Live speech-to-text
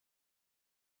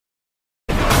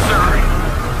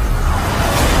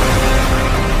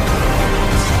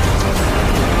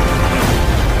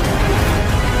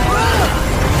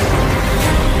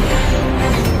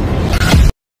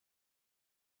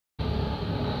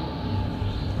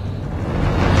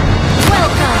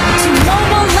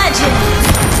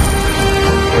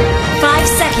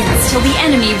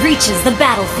reaches the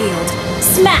battlefield.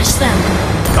 Smash them!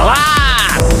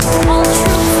 Kelar! All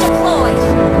troops deployed!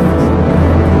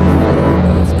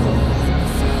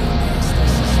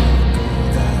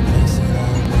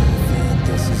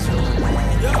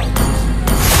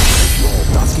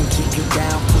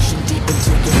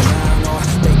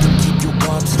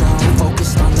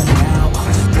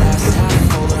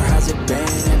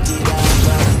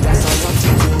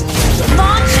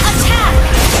 Launch attack!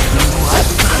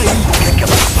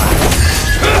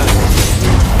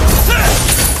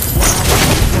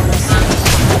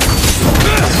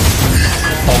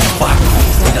 Ombakku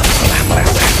tidak pernah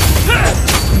meleset.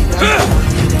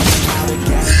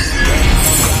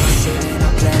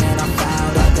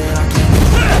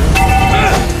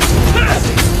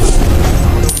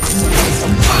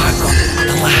 Aku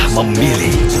telah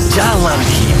memilih jalan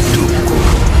hidupku.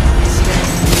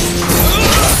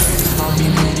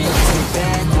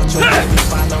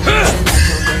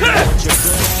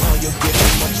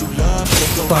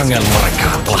 Tangan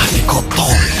mereka telah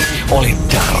dikotori oleh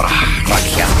darah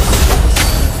rakyat.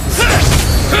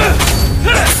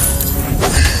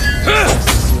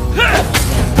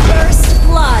 First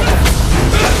blood!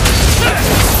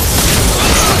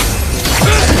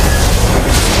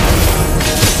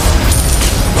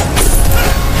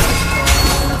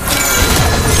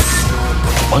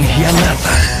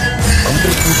 Pengkhianatan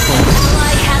memberiku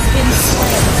Ally has been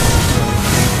slain.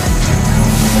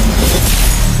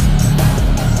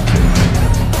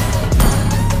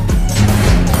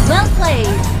 Well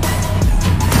played.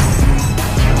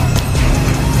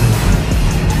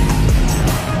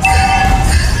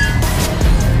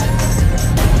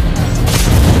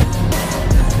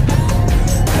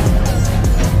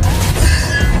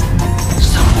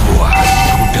 semua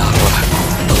saudaraku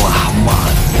telah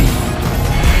mati.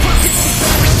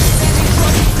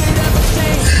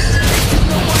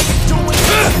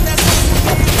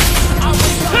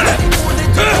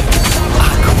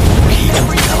 Aku hidup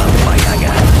dalam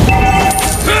bayangan.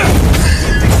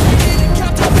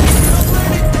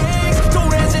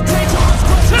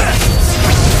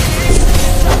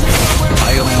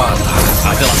 Air mata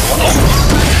adalah laut.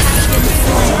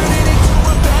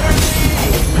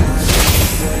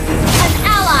 An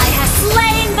ally has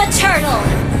slain the turtle.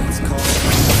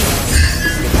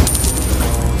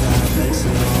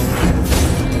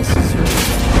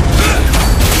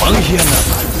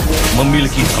 Pengkhianatan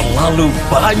memiliki terlalu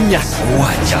banyak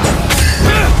wajah.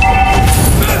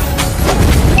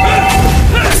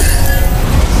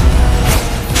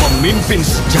 Pemimpin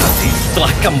sejati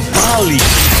telah kembali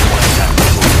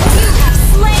kepadaku. You have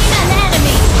slain an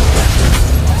enemy.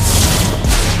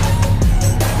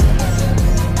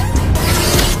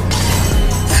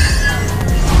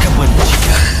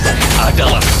 Kebencian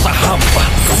adalah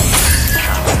sahabatku.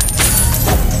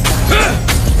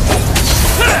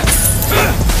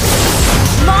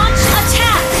 Launch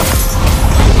attack.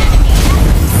 An enemy has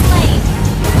been slain.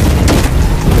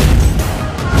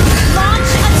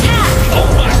 Launch attack. Oh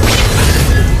my.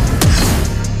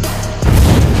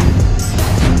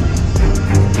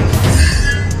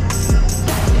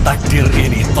 Takdir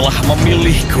ini telah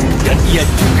memilihku dan ia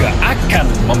juga akan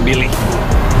memilihku.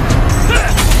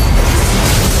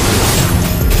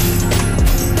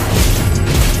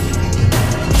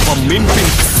 Pemimpin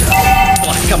sejati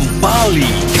telah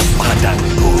kembali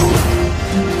kepadaku.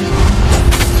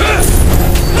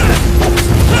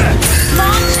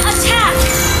 Launch attack.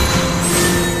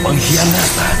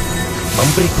 Pengkhianatan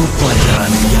memberiku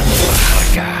pelajaran yang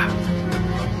berharga.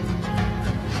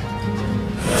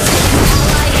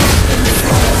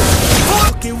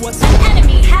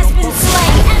 Enemy has been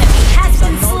slain. Enemy has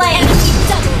been slain. Enemy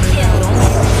double kill.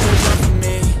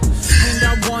 And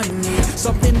I wanted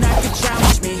something that could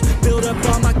challenge me. Build up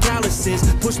all my calluses,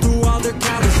 push through all their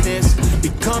callousness.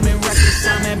 Becoming reckless,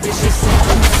 I'm ambitious.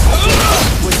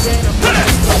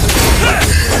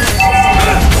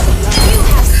 You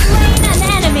have slain an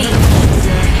enemy.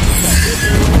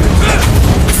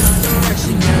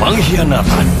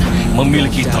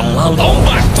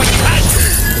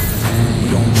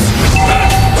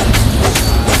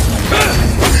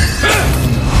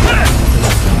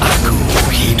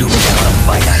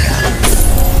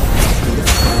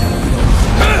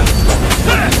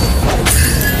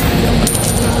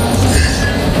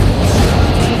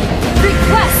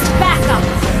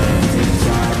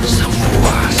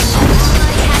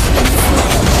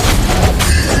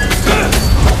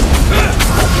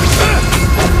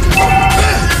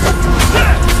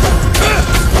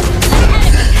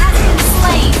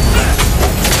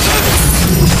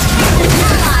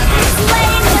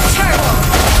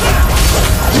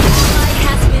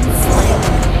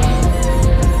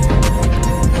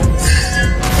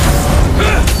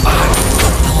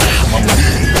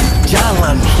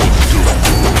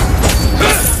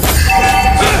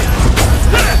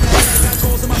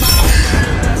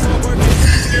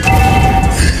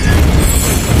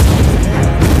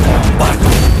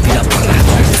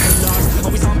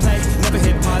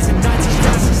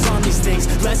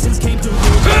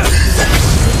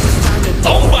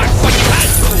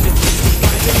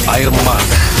 Air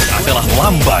mata adalah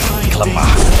lambang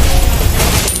kelemahan.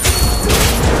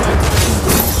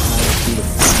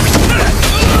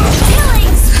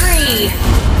 Killing spree.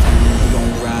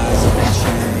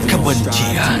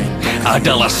 Kebencian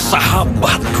adalah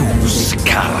sahabatku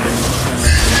sekarang.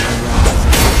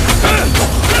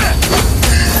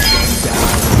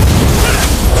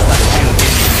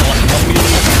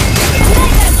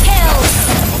 Mega kill.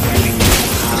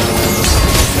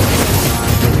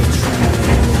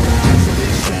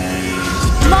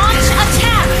 Launch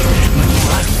attack.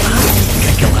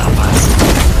 Kegelapan.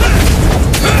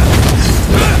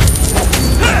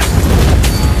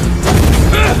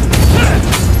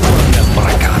 Dan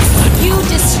mereka You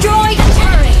destroyed a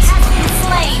turret. Has been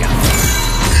slain.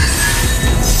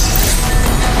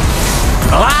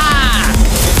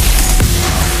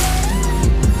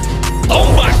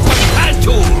 tombak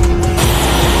penghancur.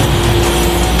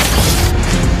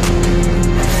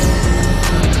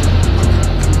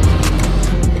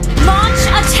 Launch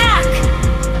attack.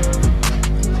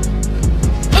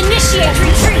 Initiate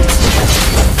retreat.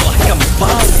 Telah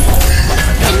kembali.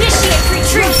 Initiate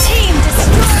retreat. Team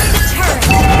destroy the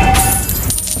turret.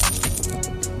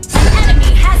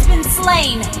 Enemy has been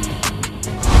slain.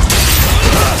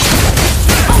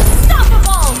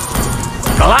 Unstoppable.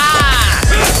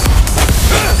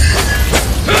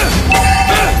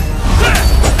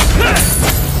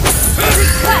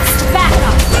 Request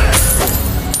backup.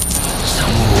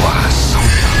 Semua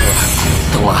saudaraku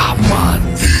telah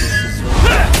mati.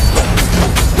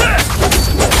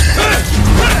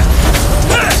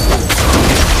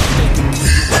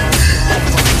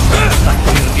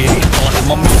 Takdir ini telah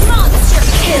memilih. Monster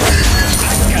kill.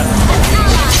 An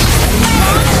ally.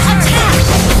 Launch attack.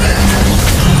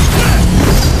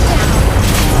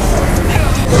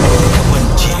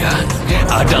 Kebencian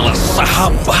adalah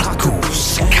sahabatku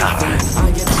sekarang.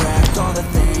 I get trapped, all the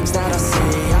things that I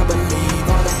say, I believe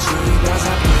all the cheap lies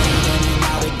I breathe in and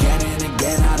out again and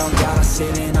again. I don't gotta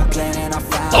sit in a plan and I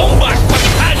found Tombak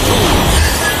penghancur.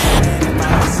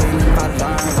 if I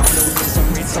learn all the wisdom,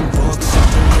 read some books.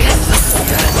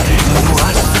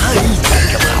 Menguasai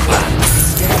kegelapan.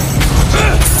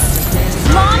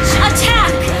 Launch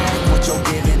attack. What you're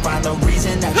given by the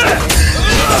reason that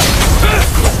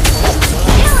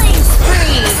Killing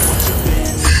spree.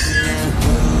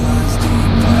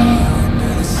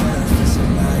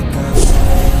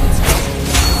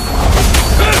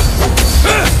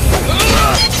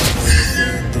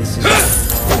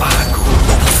 Aku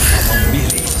telah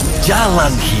memilih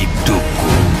jalan hidupku.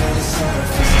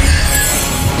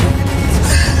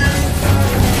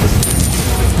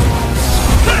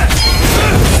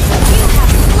 You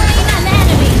have slain an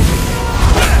enemy.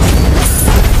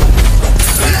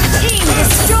 Team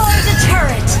destroy the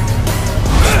turret.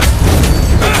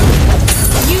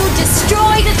 You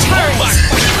destroy the turret.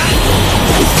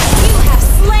 You have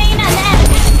slain an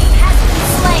enemy. Has been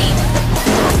slain.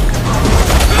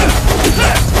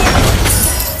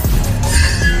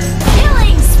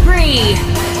 Killing spree.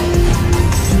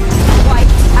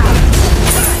 Wiped out.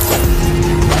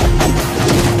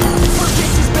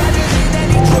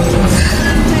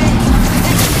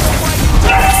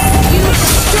 You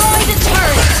destroy the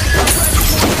turret.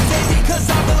 because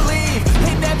I believe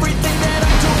in everything that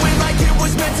I'm doing like it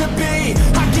was meant to be.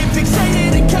 I